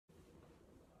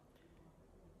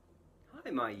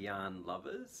my yarn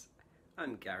lovers.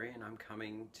 I'm Gary and I'm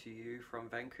coming to you from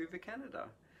Vancouver, Canada.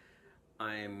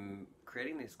 I'm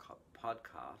creating this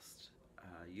podcast,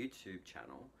 YouTube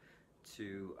channel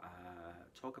to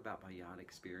talk about my yarn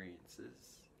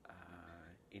experiences,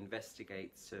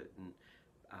 investigate certain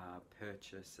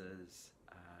purchases,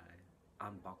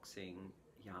 unboxing,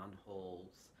 yarn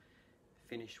hauls,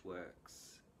 finished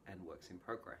works and works in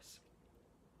progress.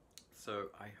 So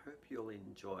I hope you'll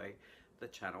enjoy the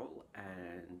channel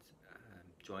and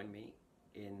join me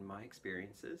in my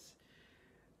experiences.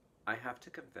 I have to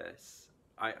confess,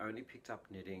 I only picked up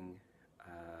knitting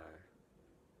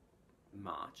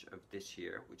March of this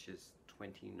year, which is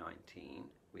 2019.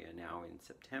 We are now in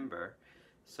September,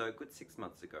 so a good 6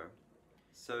 months ago.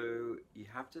 So you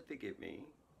have to forgive me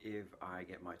if I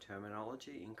get my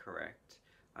terminology incorrect.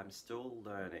 I'm still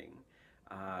learning.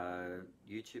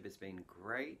 YouTube has been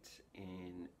great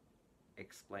in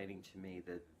explaining to me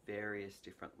the various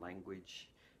different language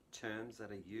terms that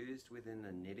are used within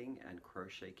the knitting and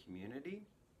crochet community.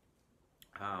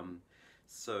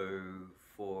 So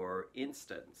for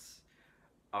instance,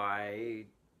 I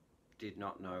did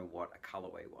not know what a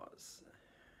colorway was.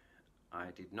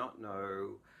 I did not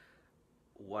know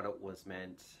what it was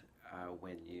meant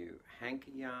when you hank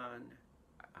a yarn,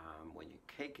 when you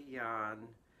cake a yarn,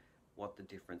 what the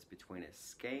difference between a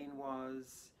skein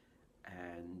was,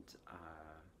 and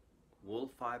wool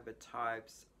fiber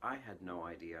types. I had no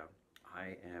idea.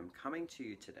 I am coming to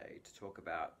you today to talk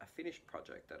about a finished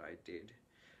project that I did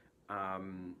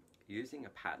using a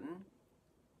pattern.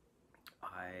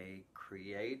 I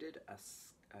created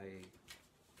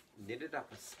knitted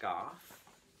up a scarf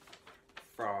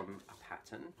from a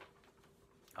pattern.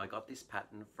 I got this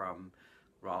pattern from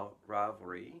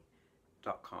Ravelry.com,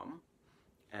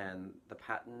 and the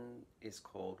pattern is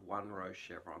called Row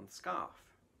Chevron Scarf.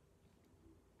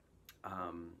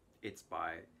 It's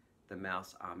by the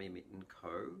Mouse Army Mitten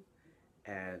Co,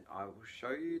 and I will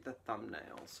show you the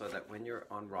thumbnail so that when you're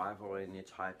on Ravelry and you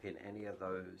type in any of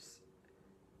those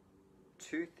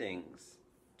two things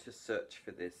to search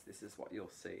for this is what you'll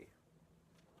see.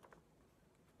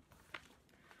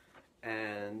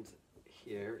 And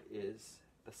here is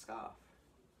the scarf.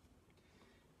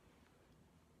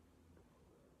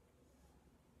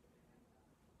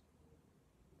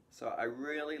 So I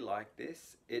really like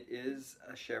this. It is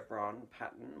a chevron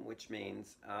pattern, which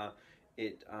means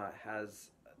it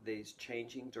has these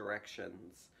changing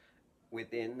directions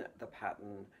within the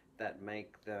pattern that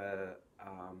make the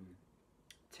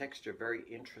texture very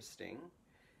interesting,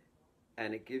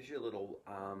 and it gives you little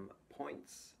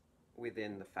points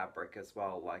within the fabric as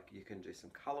well. Like you can do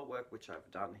some color work, which I've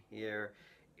done here.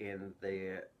 In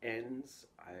the ends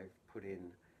I've put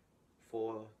in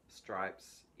 4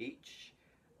 stripes each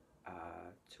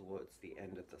towards the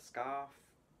end of the scarf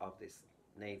of this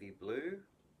navy blue.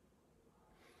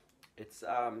 It's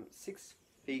 6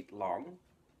 feet long,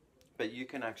 but you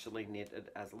can actually knit it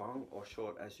as long or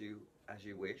short as you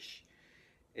wish.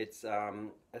 It's a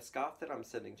scarf that I'm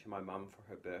sending to my mum for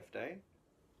her birthday.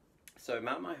 So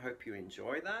Mum, I hope you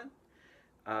enjoy that.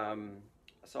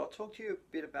 So I'll talk to you a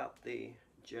bit about the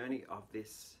journey of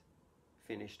this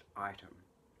finished item.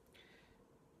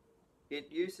 It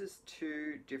uses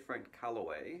 2 different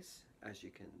colorways, as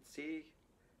you can see.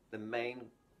 The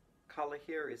main color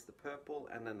here is the purple,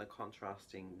 and then the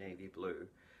contrasting navy blue.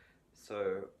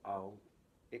 So I'll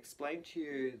explain to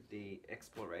you the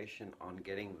exploration on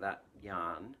getting that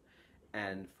yarn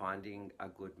and finding a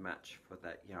good match for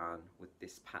that yarn with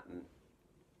this pattern.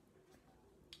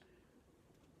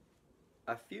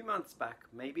 A few months back,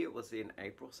 maybe it was in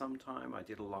April sometime, I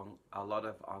did a lot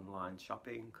of online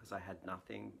shopping because I had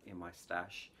nothing in my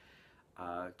stash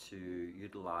to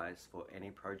utilize for any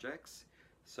projects.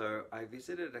 So I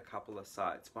visited a couple of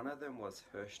sites. One of them was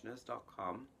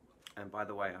Herrschners.com, and by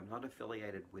the way, I'm not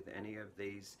affiliated with any of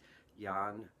these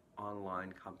yarn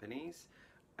online companies,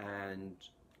 and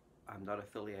I'm not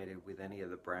affiliated with any of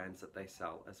the brands that they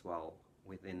sell as well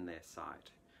within their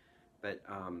site. But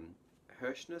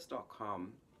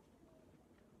Herrschners.com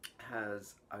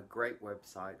has a great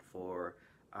website for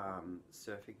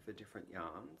surfing for different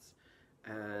yarns,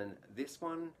 and this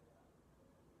one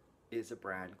is a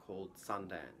brand called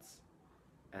Sundance,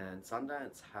 and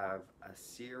Sundance have a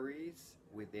series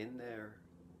within their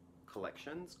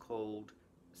collections called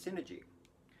Synergy.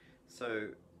 So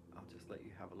I'll just let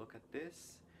you have a look at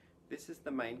this. This is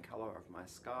the main color of my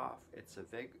scarf. It's a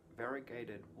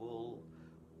variegated wool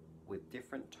with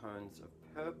different tones of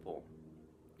purple.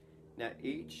 Now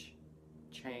each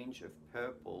change of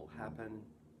purple happened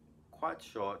quite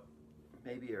short,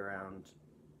 maybe around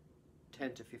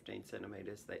 10 to 15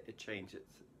 centimeters. It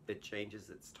changes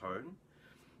its tone.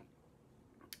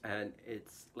 And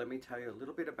let me tell you a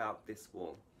little bit about this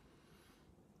wool.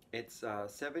 It's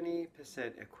 70%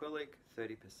 acrylic,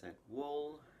 30%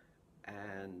 wool,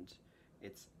 and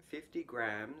it's 50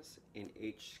 grams in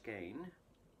each skein.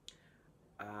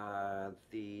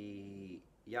 The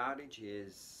yardage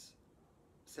is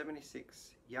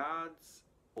 76 yards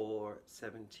or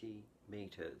 70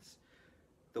 meters.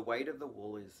 The weight of the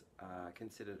wool is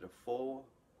considered a 4,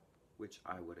 which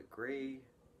I would agree.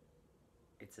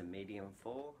 It's a medium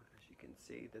 4, as you can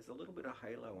see. There's a little bit of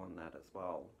halo on that as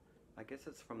well. I guess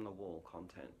it's from the wool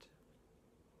content.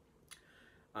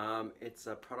 It's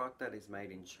a product that is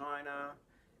made in China,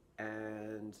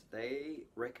 and they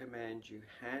recommend you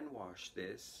hand wash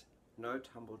this, no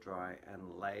tumble dry,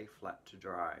 and lay flat to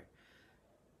dry.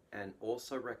 And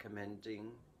also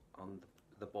recommending on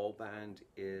the ball band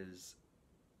is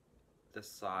the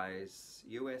size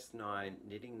US 9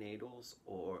 knitting needles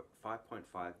or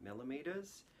 5.5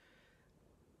 millimeters,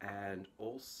 and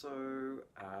also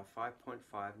a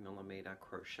 5.5 millimeter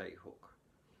crochet hook.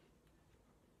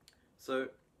 So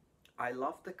I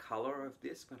love the color of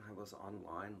this when I was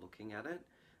online looking at it.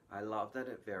 I love that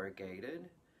it variegated,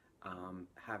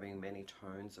 having many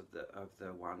tones of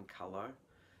the one color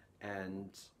and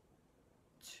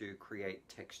to create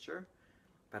texture,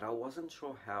 but I wasn't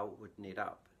sure how it would knit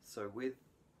up. So with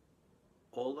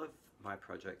all of my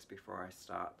projects, before I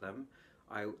start them,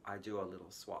 I do a little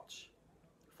swatch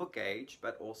for gauge,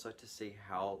 but also to see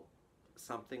how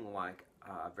something like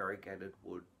variegated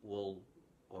wool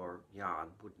or yarn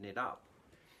would knit up.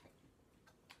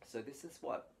 So this is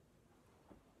what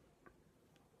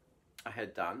I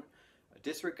had done.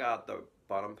 Disregard the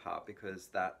bottom part, because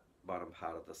that bottom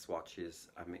part of the swatch is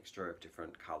a mixture of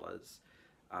different colors,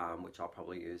 which I'll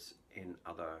probably use in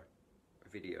other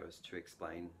videos to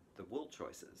explain the wool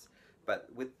choices. But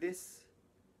with this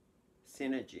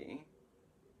Synergy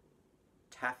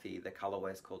taffy, the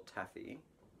colorway is called taffy,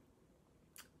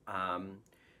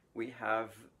 we have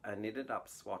a knitted up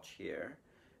swatch here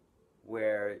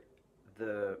where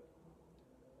the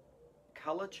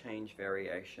color change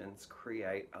variations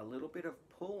create a little bit of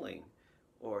pooling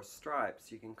or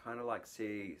stripes. You can kind of like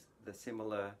see the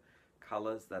similar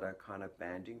colors that are kind of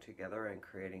banding together and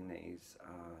creating these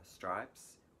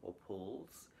stripes or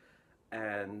pools,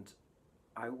 and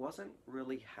I wasn't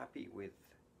really happy with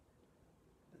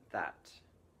that.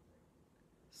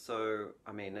 So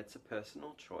I mean, it's a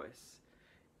personal choice.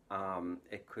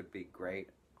 It could be great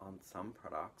on some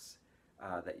products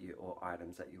or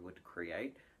items that you would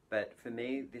create, but for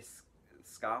me, this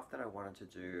scarf that I wanted to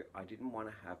do, I didn't want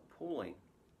to have pooling.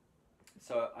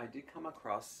 So I did come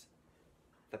across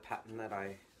the pattern that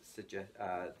I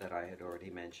had already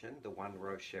mentioned, the one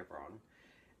row chevron,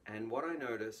 and what I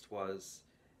noticed was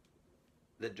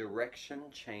the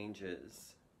direction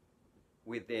changes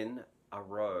within a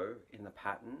row in the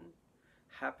pattern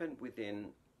happened within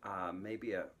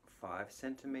maybe a 5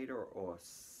 centimeter or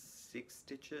 6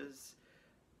 stitches.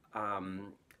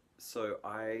 So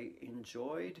I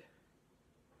enjoyed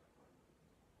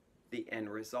the end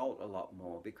result a lot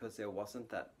more because there wasn't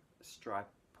that stripe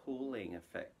pooling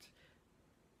effect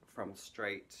from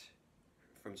straight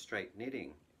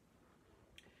knitting.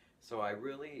 So I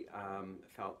really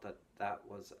felt that that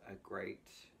was a great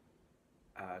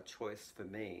choice for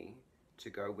me to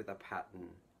go with a pattern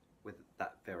with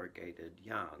that variegated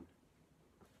yarn.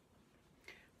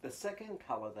 The second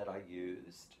color that I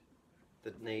used,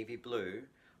 the navy blue,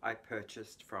 I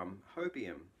purchased from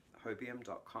Hobium.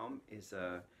 Hobium.com is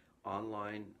a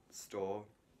online store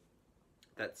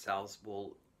that sells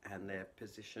wool, and they're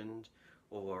positioned,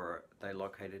 or they're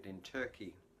located in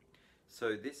Turkey.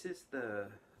 So this is the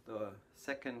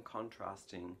second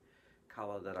contrasting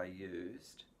color that I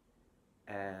used,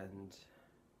 and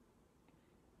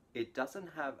it doesn't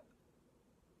have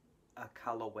a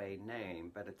colorway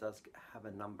name, but it does have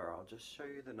a number. I'll just show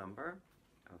you the number.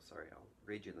 Oh, sorry, I'll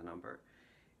read you the number.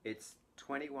 It's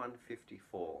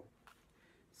 2154.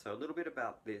 So a little bit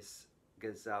about this.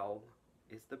 Gazelle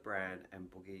is the brand, and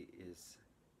Boogie is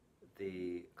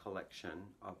the collection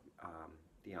of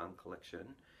the yarn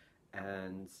collection,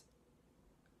 and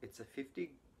it's a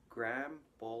 50-gram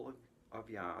ball of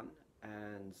yarn,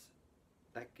 and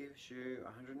that gives you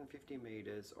 150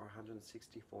 meters or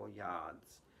 164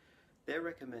 yards. They're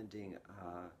recommending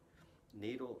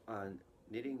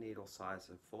knitting needle size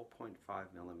of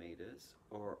 4.5 millimeters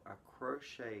or a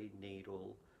crochet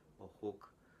needle or hook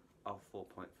of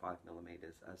 4.5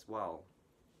 millimeters as well.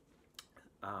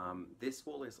 This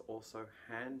wool is also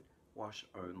hand wash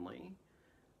only,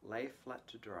 lay flat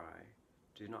to dry,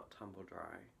 do not tumble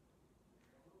dry.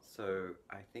 So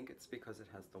I think it's because it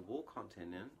has the wool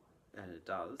content in, and it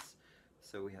does,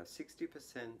 So we have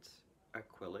 60%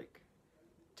 acrylic,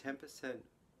 10%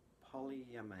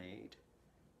 polyamide,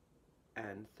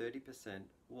 and 30%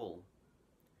 wool.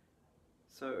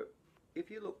 So if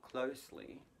you look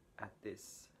closely at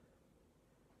this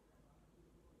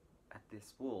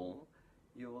wool,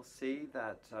 you will see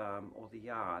that, or the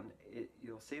yarn,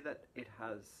 you'll see that it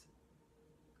has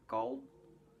gold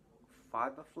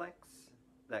fiber flecks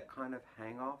that kind of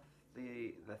hang off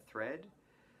the thread.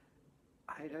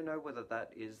 I don't know whether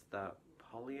that is the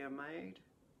polyamide.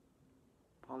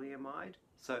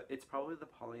 So it's probably the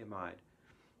polyamide.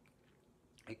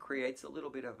 It creates a little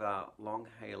bit of a long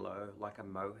halo, like a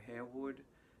mohair would,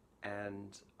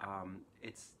 and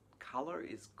its color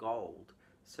is gold,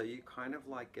 so you kind of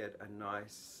like get a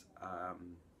nice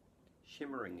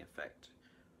shimmering effect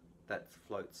that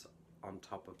floats on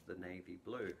top of the navy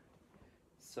blue.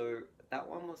 So that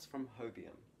one was from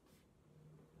Hobium.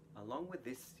 Along with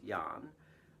this yarn,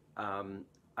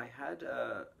 I had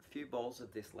a few balls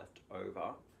of this left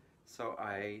over, so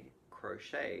I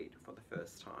crocheted for the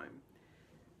first time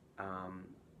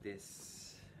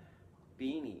this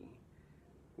beanie,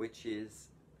 which is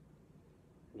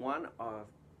one of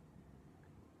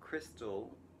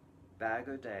Crystal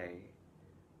Bag-O-Day,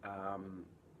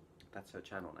 that's her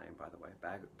channel name, by the way,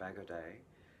 Bag-O-Day,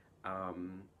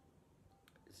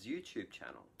 YouTube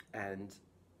channel. And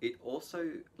it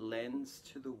also lends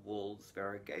to the wool's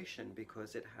variegation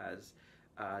because it has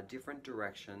different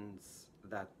directions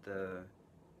that the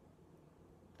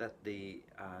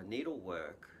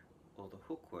needlework or the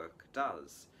hook work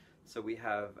does. So we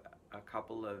have a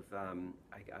couple of I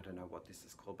don't know what this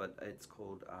is called, but it's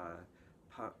called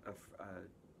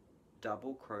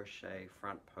double crochet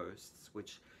front posts,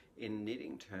 which in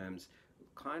knitting terms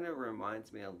kind of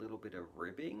reminds me a little bit of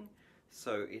ribbing.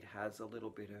 So it has a little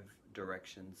bit of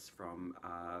directions from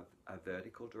a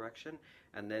vertical direction,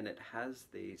 and then it has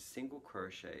these single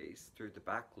crochets through the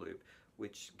back loop,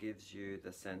 which gives you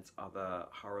the sense of a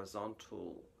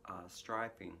horizontal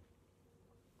striping.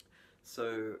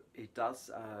 So it does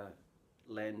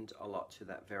lend a lot to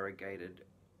that variegated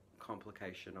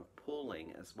complication of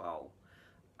pulling as well.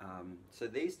 So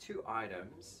these two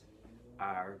items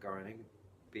are going to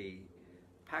be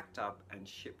packed up and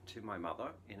shipped to my mother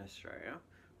in Australia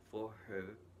for her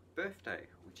birthday,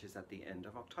 which is at the end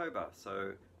of October.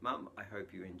 So Mum, I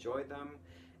hope you enjoy them,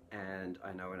 and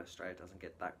I know in Australia it doesn't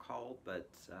get that cold, but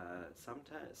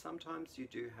sometimes you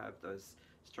do have those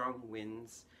strong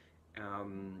winds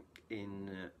in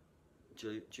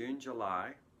June,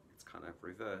 July. It's kind of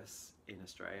reverse in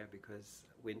Australia because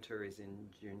winter is in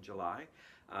June, July,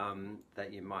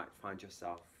 that you might find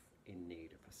yourself in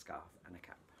need of a scarf and a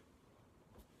cap.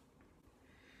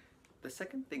 The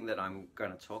second thing that I'm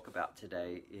going to talk about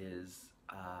today is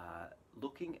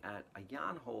looking at a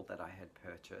yarn haul that I had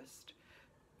purchased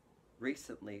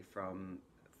recently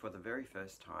for the very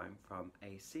first time from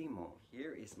AC Moore.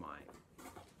 Here is my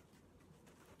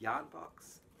yarn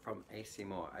box from AC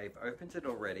Moore. I've opened it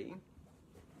already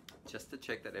just to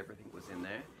check that everything was in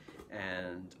there,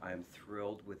 and I'm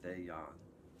thrilled with their yarn.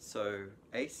 So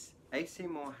AC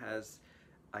Moore has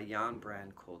a yarn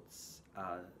brand called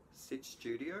Stitch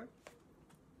Studio.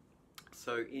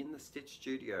 So in the Stitch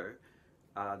Studio,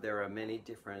 there are many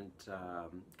different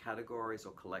categories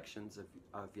or collections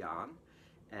of yarn,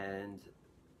 and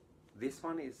this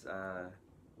one is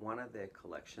one of their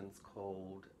collections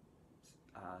called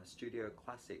Studio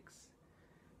Classics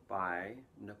by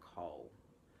Nicole.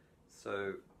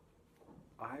 So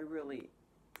I really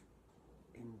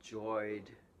enjoyed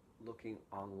looking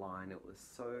online. It was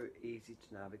so easy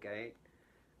to navigate,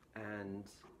 and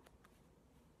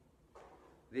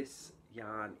this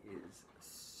yarn is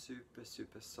super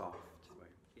soft.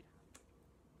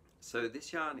 So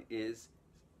this yarn is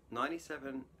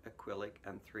 97 acrylic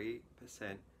and 3%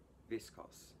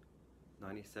 viscose.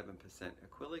 97%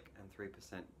 acrylic and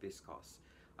 3% viscose.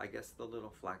 I guess the little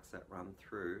flax that run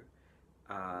through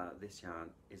this yarn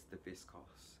is the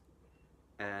viscose.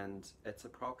 And it's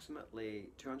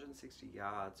approximately 260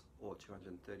 yards or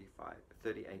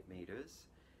 38 meters.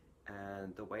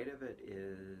 And the weight of it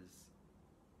is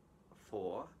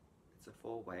 4. It's a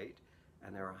 4 weight,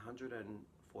 and there are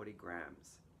 140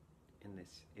 grams in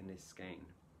this skein.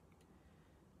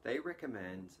 They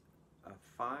recommend a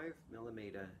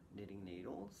 5mm knitting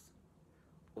needles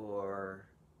or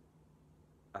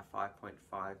a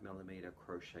 5.5mm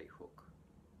crochet hook.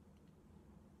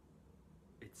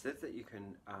 It says that you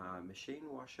can machine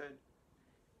wash it,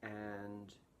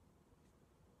 and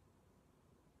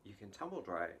you can tumble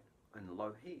dry it in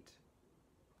low heat.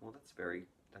 Well, that's great.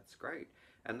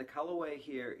 And the colorway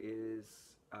here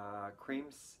is Cream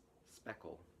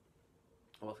Speckle.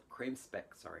 or cream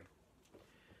speck, sorry.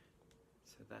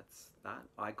 So that's that.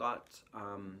 I got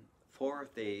 4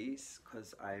 of these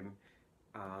because I'm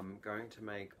going to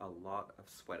make a lot of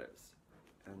sweaters,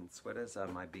 and sweaters are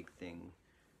my big thing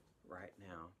right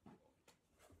now.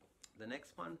 The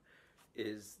next one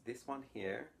is this one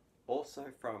here, also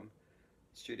from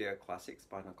Studio Classics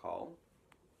by Nicole.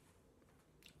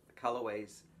 The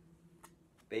colorway's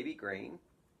baby green.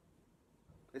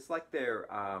 It's like their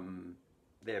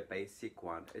basic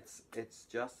one. It's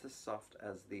just as soft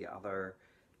as the other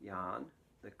yarn,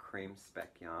 the cream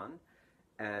speck yarn,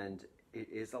 and it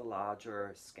is a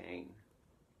larger skein.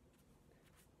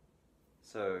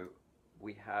 So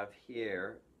we have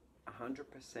here 100%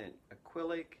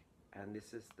 acrylic, and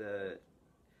this is the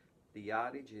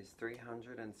yardage is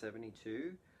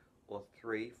 372 or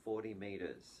 340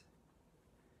 meters.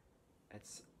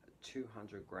 It's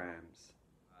 200 grams.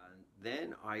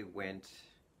 Then I went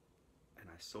and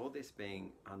I saw this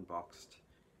being unboxed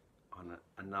on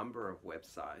a number of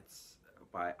websites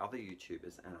by other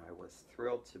YouTubers, and I was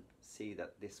thrilled to see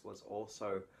that this was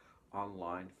also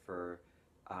online for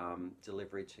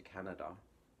delivery to Canada.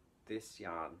 This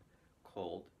yarn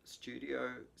called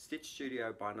Stitch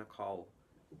Studio by Nicole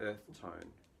Earth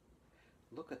Tone.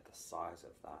 Look at the size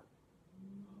of that.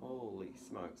 Holy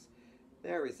smokes.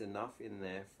 There is enough in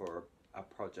there for a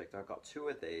project. I've got 2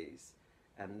 of these,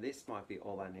 and this might be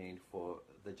all I need for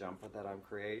the jumper that I'm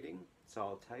creating. So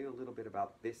I'll tell you a little bit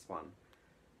about this one.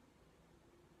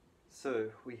 So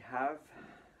we have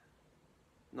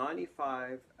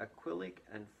 95 acrylic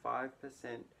and 5%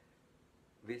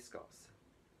 viscose.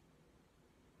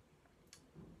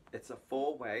 It's a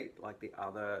 4-weight like the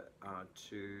other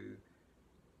 2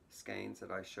 skeins that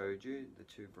I showed you, the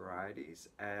 2 varieties,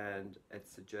 and it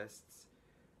suggests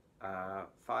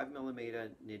 5mm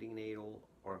knitting needle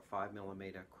or a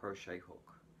 5mm crochet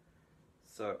hook.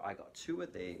 So I got 2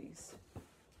 of these,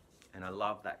 and I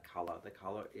love that color. The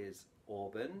color is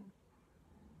auburn,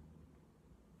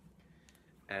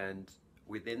 and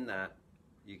within that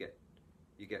you get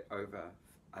over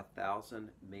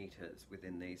 1,000 meters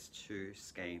within these 2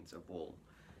 skeins of wool.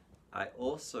 I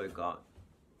also got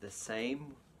the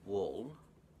same wool,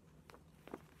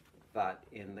 but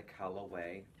in the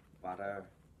colorway butternut.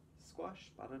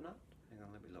 Hang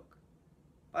on, let me look.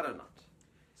 Butternut.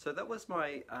 So that was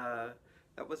my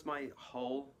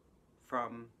haul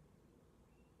from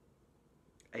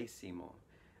A. Seymour.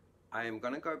 I am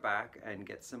going to go back and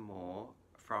get some more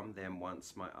from them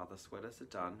once my other sweaters are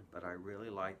done, but I really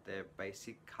like their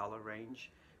basic color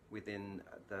range within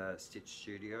the Stitch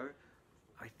Studio.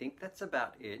 I think that's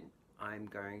about it. I'm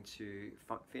going to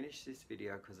finish this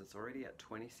video because it's already at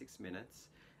 26 minutes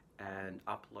and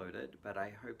upload it, but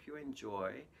I hope you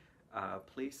enjoy.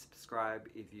 Please subscribe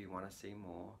if you want to see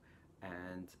more,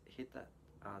 and hit that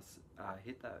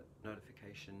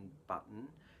notification button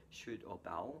or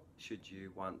bell should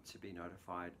you want to be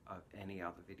notified of any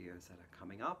other videos that are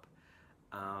coming up.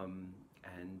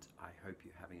 And I hope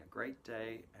you're having a great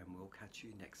day, and we'll catch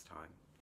you next time.